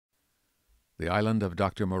The Island of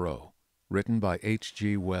Dr. Moreau, written by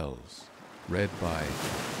H.G. Wells, read by Ed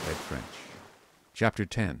French. Chapter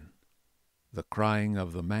 10. The Crying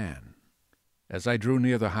of the Man. As I drew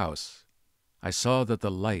near the house, I saw that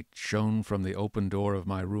the light shone from the open door of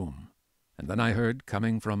my room, and then I heard,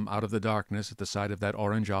 coming from out of the darkness at the side of that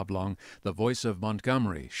orange oblong, the voice of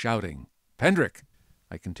Montgomery shouting, "Pendrick!"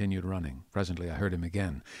 I continued running. Presently I heard him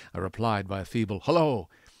again. I replied by a feeble "Hello!"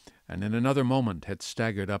 and in another moment had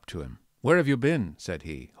staggered up to him. "Where have you been?" said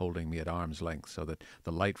he, holding me at arm's length so that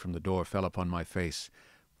the light from the door fell upon my face.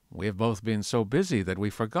 "We have both been so busy that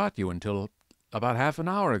we forgot you until about half an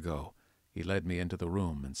hour ago." He led me into the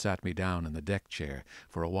room and sat me down in the deck chair.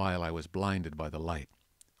 For a while I was blinded by the light.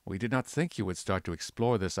 "We did not think you would start to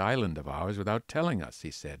explore this island of ours without telling us,"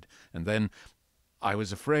 he said. And then, "I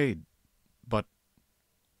was afraid, but—"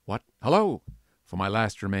 "What? Hello!" For my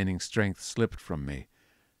last remaining strength slipped from me,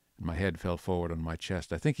 and my head fell forward on my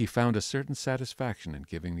chest. I think he found a certain satisfaction in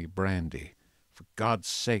giving me brandy. "For God's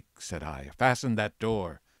sake," said I, "fasten that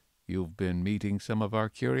door." "You've been meeting some of our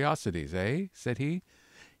curiosities, eh?" said he.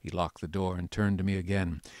 He locked the door and turned to me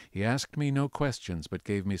again. He asked me no questions, but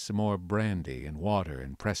gave me some more brandy and water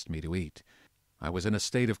and pressed me to eat. I was in a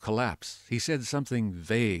state of collapse. He said something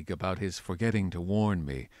vague about his forgetting to warn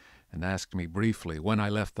me, and asked me briefly when I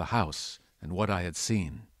left the house and what I had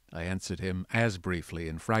seen. I answered him as briefly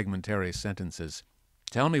in fragmentary sentences.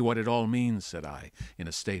 "Tell me what it all means," said I, in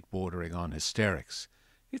a state bordering on hysterics.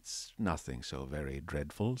 "It's nothing so very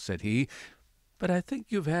dreadful," said he, "but I think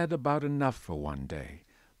you've had about enough for one day."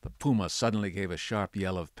 The puma suddenly gave a sharp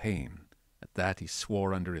yell of pain. At that he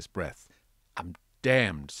swore under his breath. "I'm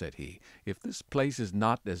damned," said he, "if this place is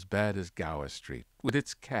not as bad as Gower Street, with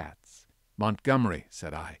its cats." "Montgomery,"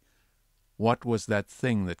 said I, "what was that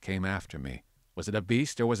thing that came after me? Was it a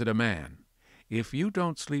beast or was it a man?" "If you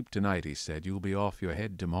don't sleep tonight," he said, "you'll be off your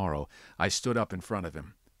head tomorrow." I stood up in front of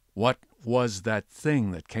him. "What was that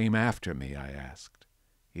thing that came after me?" I asked.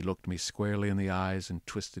 He looked me squarely in the eyes and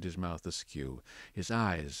twisted his mouth askew. His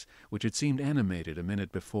eyes, which had seemed animated a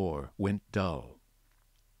minute before, went dull.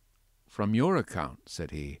 "From your account,"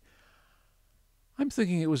 said he, "I'm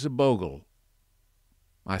thinking it was a bogle."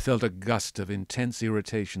 I felt a gust of intense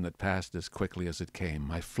irritation that passed as quickly as it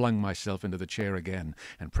came. I flung myself into the chair again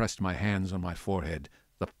and pressed my hands on my forehead.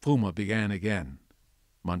 The puma began again.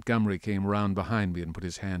 Montgomery came round behind me and put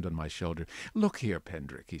his hand on my shoulder. "Look here,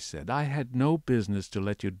 Pendrick," he said, "I had no business to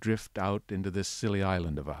let you drift out into this silly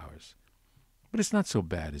island of ours. But it's not so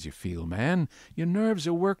bad as you feel, man. Your nerves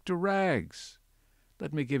are worked to rags.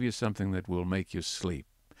 Let me give you something that will make you sleep.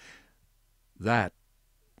 That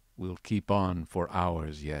will keep on for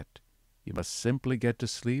hours yet. You must simply get to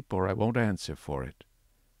sleep, or I won't answer for it."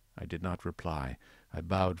 I did not reply. I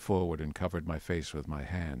bowed forward and covered my face with my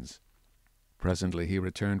hands. Presently he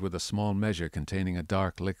returned with a small measure containing a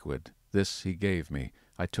dark liquid. This he gave me.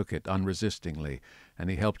 I took it unresistingly,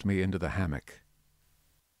 and he helped me into the hammock.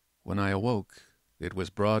 When I awoke, it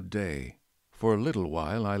was broad day. For a little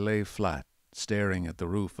while I lay flat, staring at the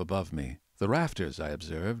roof above me. The rafters, I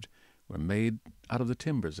observed, were made out of the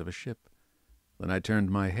timbers of a ship. Then I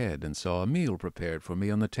turned my head and saw a meal prepared for me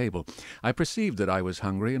on the table. I perceived that I was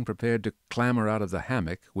hungry and prepared to clamber out of the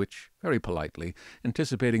hammock, which, very politely,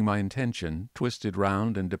 anticipating my intention, twisted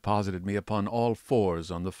round and deposited me upon all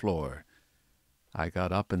fours on the floor. I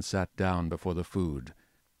got up and sat down before the food.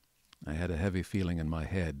 I had a heavy feeling in my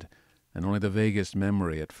head, and only the vaguest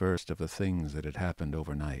memory at first of the things that had happened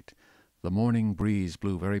overnight. The morning breeze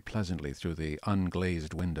blew very pleasantly through the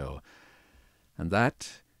unglazed window, and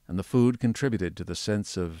that and the food contributed to the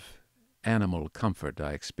sense of animal comfort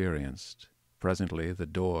I experienced. Presently the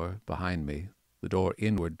door behind me, the door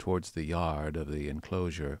inward towards the yard of the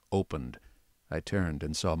enclosure, opened. I turned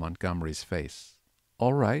and saw Montgomery's face.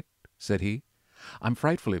 "All right," said he. "I'm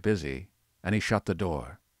frightfully busy," and he shut the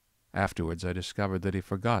door. Afterwards I discovered that he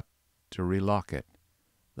forgot to relock it.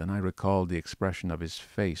 Then I recalled the expression of his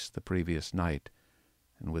face the previous night,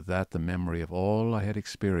 and with that the memory of all I had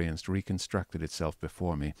experienced reconstructed itself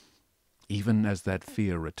before me. Even as that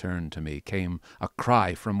fear returned to me came a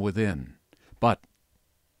cry from within. But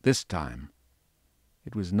this time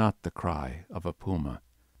it was not the cry of a puma.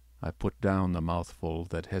 I put down the mouthful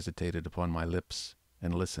that hesitated upon my lips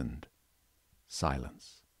and listened.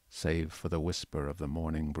 Silence, save for the whisper of the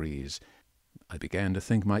morning breeze. I began to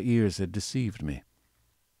think my ears had deceived me.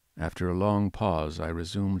 After a long pause I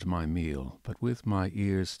resumed my meal, but with my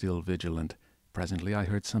ears still vigilant. Presently I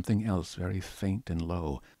heard something else, very faint and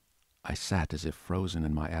low. I sat as if frozen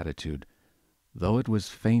in my attitude. Though it was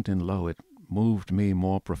faint and low, it moved me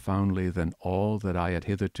more profoundly than all that I had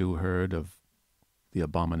hitherto heard of the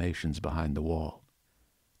abominations behind the wall.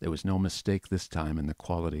 There was no mistake this time in the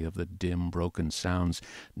quality of the dim, broken sounds,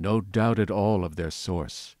 no doubt at all of their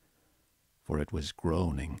source. For it was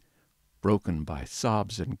groaning, broken by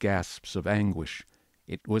sobs and gasps of anguish.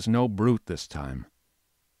 It was no brute this time.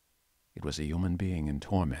 It was a human being in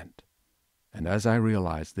torment. And as I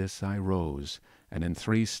realized this, I rose, and in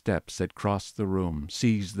 3 steps had crossed the room,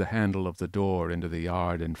 seized the handle of the door into the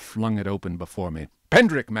yard, and flung it open before me.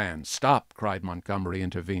 "Pendrick, man, stop!" cried Montgomery,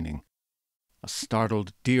 intervening. A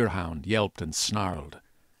startled deerhound yelped and snarled.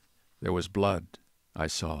 There was blood, I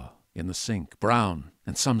saw, in the sink, brown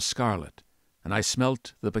and some scarlet, and I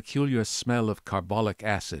smelt the peculiar smell of carbolic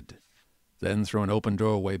acid. Then through an open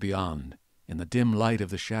doorway beyond, in the dim light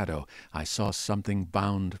of the shadow, I saw something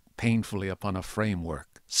bound painfully upon a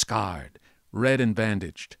framework, scarred, red and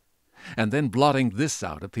bandaged. And then blotting this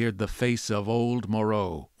out appeared the face of old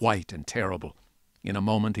Moreau, white and terrible. In a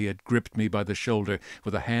moment he had gripped me by the shoulder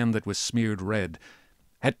with a hand that was smeared red,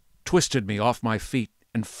 had twisted me off my feet,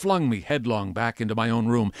 and flung me headlong back into my own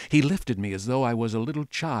room. He lifted me as though I was a little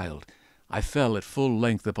child. I fell at full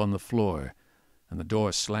length upon the floor, and the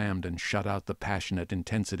door slammed and shut out the passionate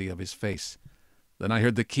intensity of his face. Then I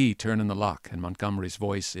heard the key turn in the lock, and Montgomery's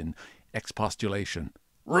voice in expostulation.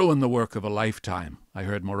 "Ruin the work of a lifetime," I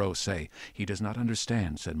heard Moreau say. "He does not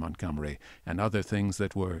understand," said Montgomery, and other things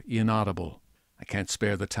that were inaudible. "I can't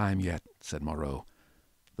spare the time yet," said Moreau.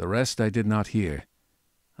 The rest I did not hear.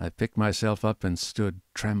 I picked myself up and stood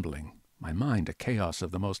trembling, my mind a chaos of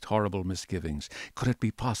the most horrible misgivings. Could it be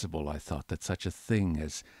possible, I thought, that such a thing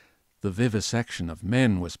as the vivisection of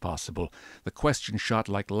men was possible? The question shot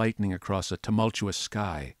like lightning across a tumultuous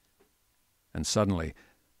sky. And suddenly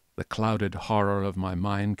the clouded horror of my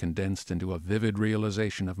mind condensed into a vivid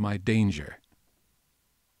realization of my danger.